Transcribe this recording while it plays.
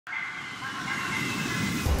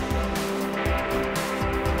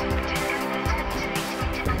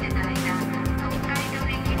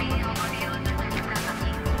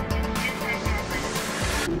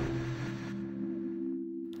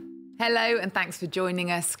Hello and thanks for joining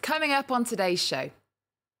us. Coming up on today's show.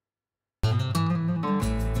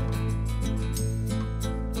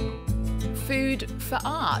 Food for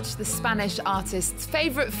art. The Spanish artist's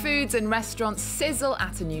favourite foods and restaurants sizzle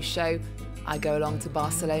at a new show. I go along to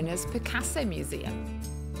Barcelona's Picasso Museum.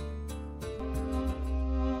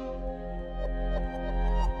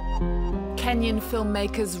 Kenyan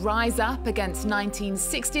filmmakers rise up against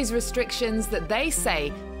 1960s restrictions that they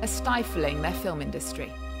say are stifling their film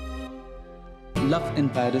industry. Love in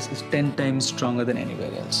Paris is 10 times stronger than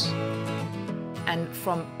anywhere else. And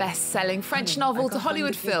from best-selling French novel to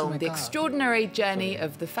Hollywood film, the extraordinary journey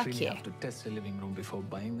of the fakir.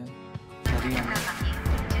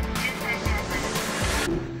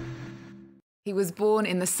 He was born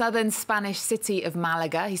in the southern Spanish city of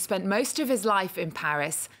Malaga. He spent most of his life in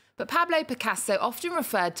Paris, but Pablo Picasso often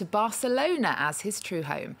referred to Barcelona as his true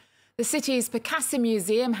home. The city's Picasso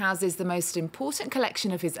Museum houses the most important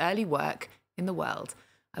collection of his early work in the world.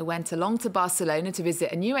 I went along to Barcelona to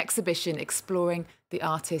visit a new exhibition exploring the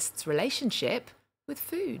artist's relationship with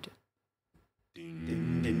food.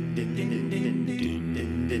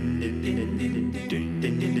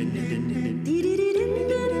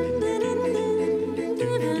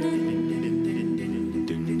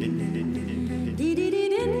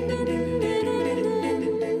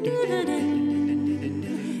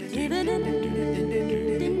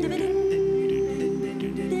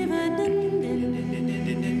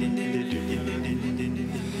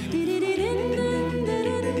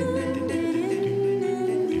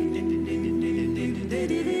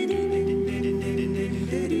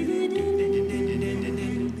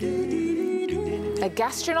 A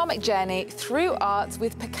gastronomic journey through art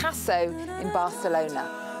with Picasso in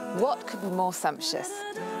Barcelona. What could be more sumptuous?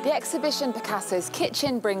 The exhibition Picasso's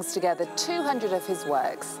Kitchen brings together 200 of his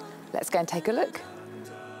works. Let's go and take a look.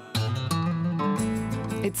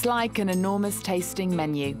 It's like an enormous tasting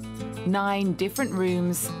menu. 9 different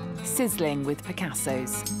rooms, sizzling with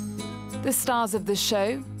Picassos. The stars of the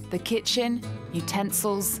show, the kitchen,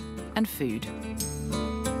 utensils and food.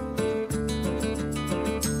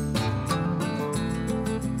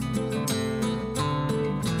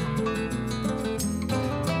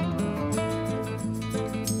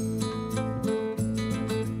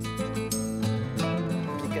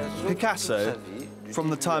 Picasso, from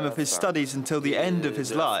the time of his studies until the end of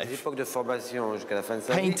his life,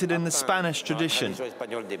 painted in the Spanish tradition,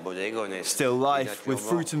 still life with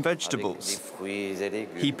fruit and vegetables.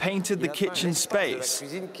 He painted the kitchen space,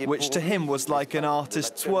 which to him was like an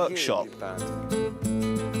artist's workshop.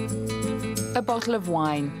 A bottle of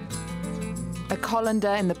wine, a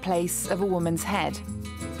colander in the place of a woman's head,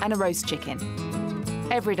 and a roast chicken.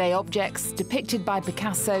 Everyday objects depicted by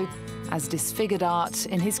Picasso as disfigured art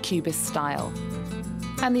in his Cubist style.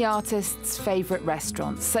 And the artist's favourite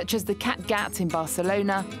restaurants, such as the Cat Gat in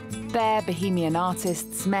Barcelona. There, bohemian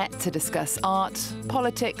artists met to discuss art,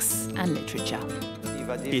 politics and literature.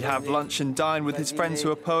 He'd have lunch and dine with his friends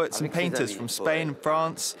who are poets and painters from Spain and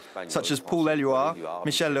France, such as Paul Éluard,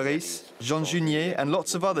 Michel Leiris, Jean Junier and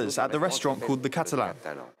lots of others at the restaurant called the Catalan.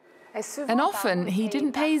 And often he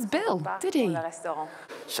didn't pay his bill, did he?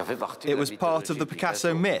 It was part of the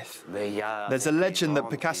Picasso myth. There's a legend that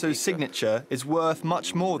Picasso's signature is worth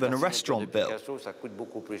much more than a restaurant bill.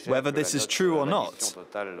 Whether this is true or not,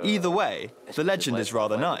 either way, the legend is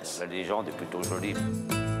rather nice.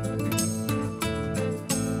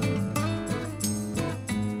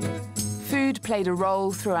 Food played a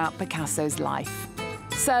role throughout Picasso's life,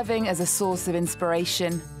 serving as a source of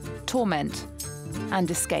inspiration, torment,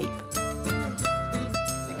 and escape.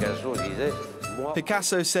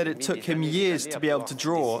 Picasso said it took him years to be able to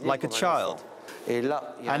draw like a child.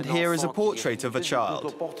 And here is a portrait of a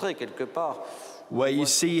child, where you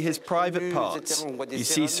see his private parts, you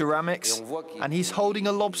see ceramics, and he's holding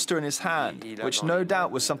a lobster in his hand, which no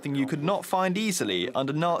doubt was something you could not find easily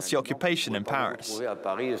under Nazi occupation in Paris.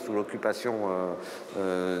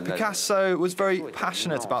 Picasso was very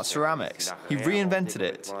passionate about ceramics. He reinvented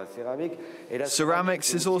it.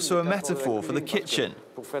 Ceramics is also a metaphor for the kitchen,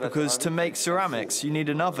 because to make ceramics you need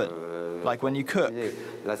an oven, like when you cook.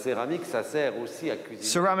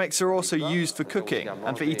 Ceramics are also used for cooking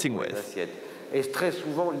and for eating with. Often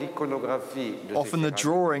the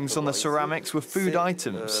drawings on the ceramics were food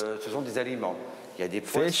items.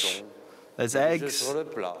 Fish, there's eggs,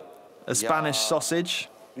 a Spanish sausage.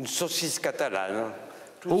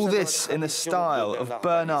 All this in the style of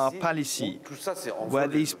Bernard Palissy, where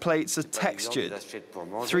these plates are textured,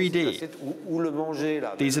 3D.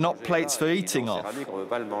 These are not plates for eating off.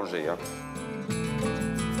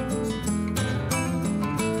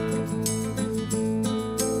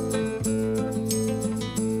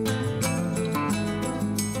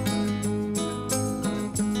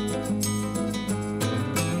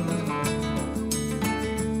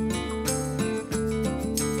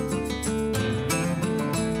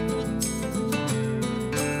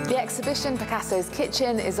 exhibition, Picasso's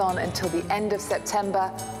Kitchen, is on until the end of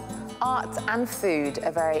September. Art and food,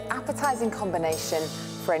 a very appetizing combination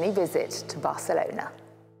for any visit to Barcelona.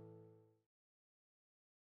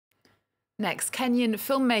 Next, Kenyan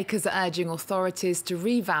filmmakers are urging authorities to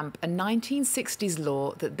revamp a 1960s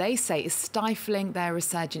law that they say is stifling their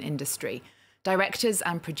resurgent industry. Directors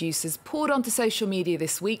and producers poured onto social media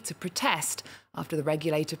this week to protest after the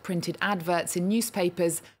regulator printed adverts in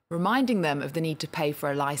newspapers reminding them of the need to pay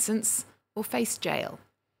for a licence or face jail.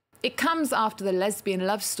 It comes after the lesbian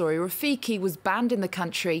love story Rafiki was banned in the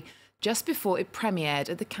country just before it premiered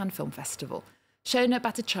at the Cannes Film Festival. Shona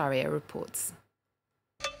Bhattacharya reports.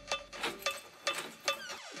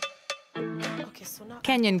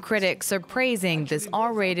 Kenyan critics are praising this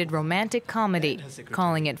R-rated romantic comedy,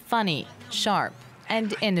 calling it funny, sharp,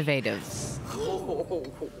 and innovative.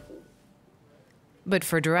 But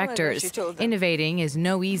for directors, innovating is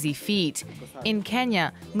no easy feat. In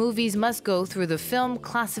Kenya, movies must go through the Film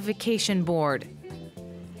Classification Board.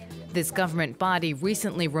 This government body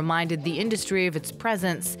recently reminded the industry of its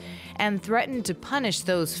presence and threatened to punish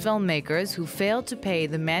those filmmakers who failed to pay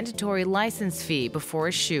the mandatory license fee before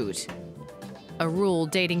a shoot. A rule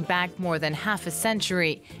dating back more than half a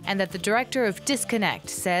century and that the director of Disconnect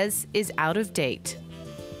says is out of date.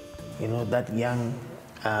 You know, that young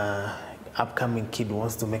upcoming kid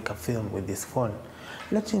wants to make a film with his phone.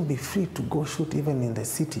 Let him be free to go shoot even in the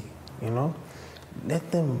city, you know. Let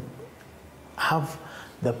them have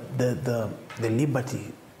the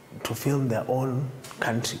liberty to film their own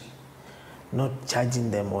country, not charging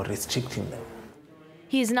them or restricting them.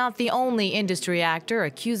 He's not the only industry actor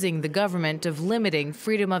accusing the government of limiting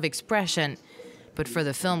freedom of expression. But for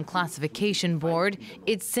the Film Classification Board,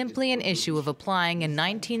 it's simply an issue of applying a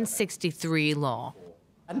 1963 law.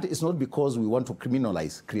 And it's not because we want to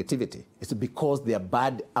criminalize creativity. It's because there are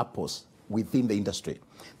bad apples within the industry.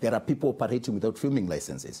 There are people operating without filming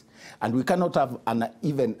licenses. And we cannot have an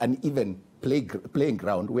even playing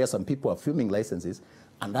ground where some people are filming licenses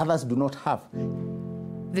and others do not have.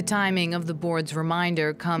 The timing of the board's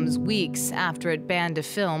reminder comes weeks after it banned a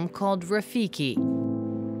film called Rafiki.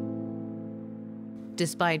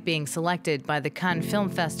 Despite being selected by the Cannes Film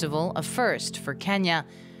Festival, a first for Kenya,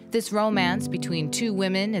 this romance between two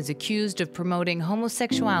women is accused of promoting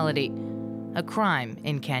homosexuality, a crime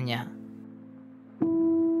in Kenya.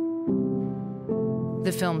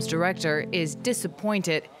 The film's director is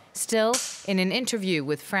disappointed. Still, in an interview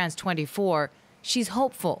with France 24, she's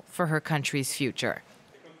hopeful for her country's future.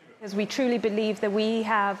 Because we truly believe that we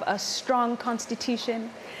have a strong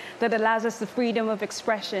constitution that allows us the freedom of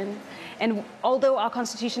expression. And although our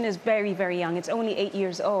constitution is very, very young, it's only 8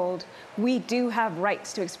 years old, we do have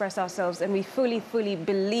rights to express ourselves, and we fully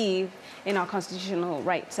believe in our constitutional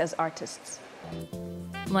rights as artists.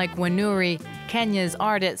 Like Wanuri, Kenya's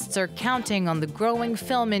artists are counting on the growing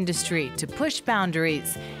film industry to push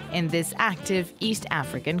boundaries in this active East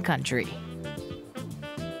African country.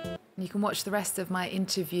 You can watch the rest of my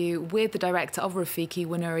interview with the director of Rafiki,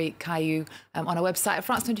 Wanuri Kayu, on our website at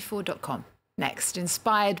france24.com. Next,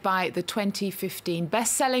 inspired by the 2015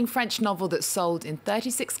 best-selling French novel that sold in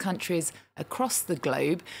 36 countries across the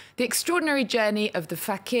globe, The Extraordinary Journey of the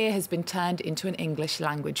Fakir has been turned into an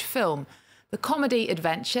English-language film. The comedy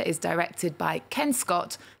adventure is directed by Ken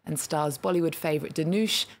Scott and stars Bollywood favourite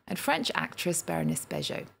Dhanush and French actress Bérénice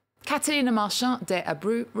Bejo. Catalina Marchand de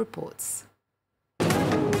Abreu reports.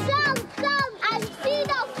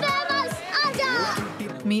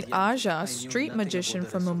 Meet Aja, a street magician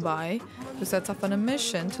from Mumbai, who sets off on a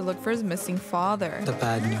mission to look for his missing father. The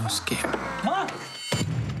bad news came. Ma!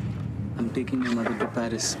 I'm taking your mother to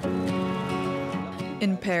Paris.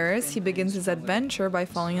 In Paris, he begins his adventure by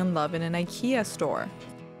falling in love in an IKEA store.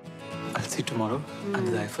 I'll see you tomorrow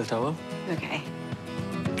under the Eiffel Tower. Okay.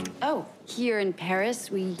 Oh, here in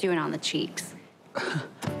Paris, we do it on the cheeks.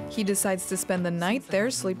 He decides to spend the night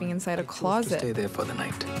there, sleeping inside a closet. Stay there for the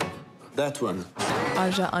night. That one.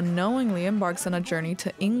 Aja unknowingly embarks on a journey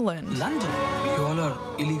to England. London? You all are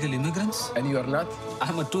illegal immigrants? And you are not?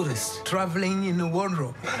 I'm a tourist. Traveling in a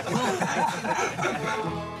wardrobe.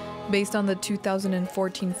 Based on the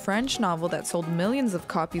 2014 French novel that sold millions of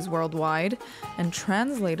copies worldwide and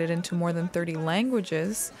translated into more than 30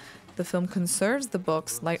 languages, the film conserves the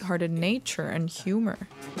book's lighthearted nature and humor.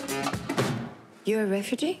 You're a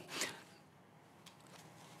refugee?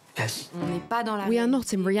 Yes. We are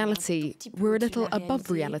not in reality. We're a little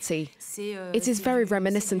above reality. It is very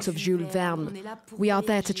reminiscent of Jules Verne. We are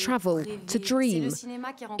there to travel, to dream.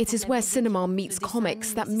 It is where cinema meets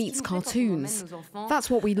comics, that meets cartoons. That's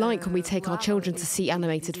what we like when we take our children to see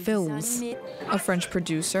animated films. A French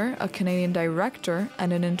producer, a Canadian director,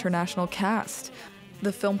 and an international cast.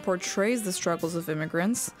 The film portrays the struggles of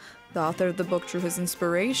immigrants. The author of the book drew his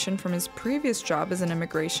inspiration from his previous job as an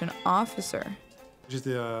immigration officer.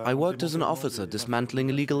 I worked as an officer dismantling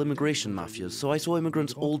illegal immigration mafias, so I saw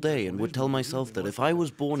immigrants all day and would tell myself that if I was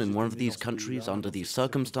born in one of these countries under these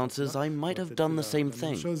circumstances, I might have done the same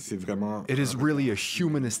thing. It is really a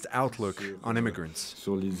humanist outlook on immigrants.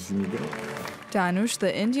 Dhanush,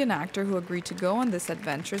 the Indian actor who agreed to go on this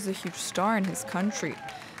adventure, is a huge star in his country.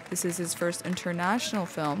 This is his first international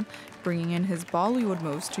film, bringing in his Bollywood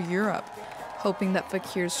moves to Europe, hoping that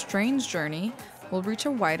Fakir's strange journey will reach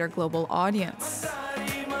a wider global audience.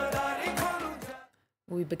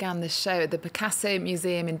 We began this show at the Picasso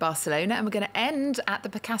Museum in Barcelona, and we're going to end at the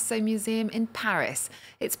Picasso Museum in Paris.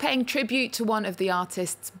 It's paying tribute to one of the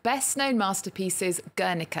artist's best-known masterpieces,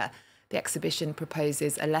 Guernica. The exhibition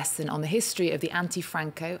proposes a lesson on the history of the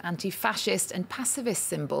anti-Franco, anti-fascist and pacifist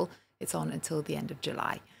symbol. It's on until the end of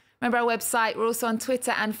July. Remember our website. We're also on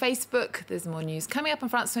Twitter and Facebook. There's more news coming up on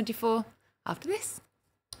France 24 after this.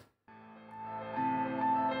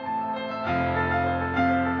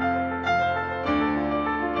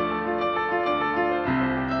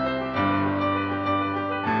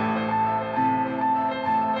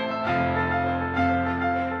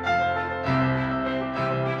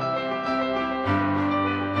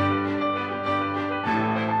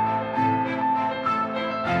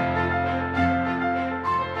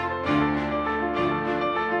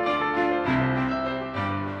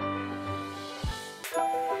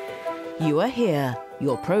 You Are Here,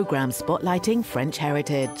 your programme spotlighting French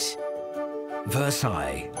heritage.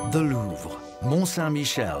 Versailles, the Louvre, Mont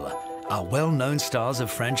Saint-Michel are well-known stars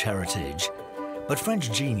of French heritage. But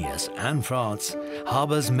French genius and France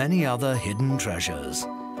harbours many other hidden treasures.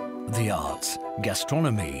 The arts,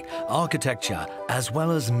 gastronomy, architecture, as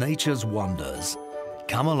well as nature's wonders.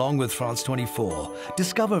 Come along with France 24,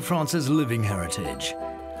 discover France's living heritage.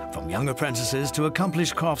 From young apprentices to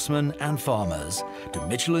accomplished craftsmen and farmers, to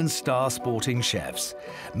Michelin star sporting chefs,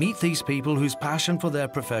 meet these people whose passion for their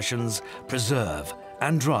professions preserve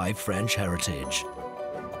and drive French heritage.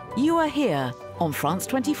 You Are Here on France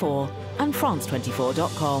 24 and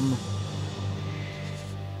France24.com.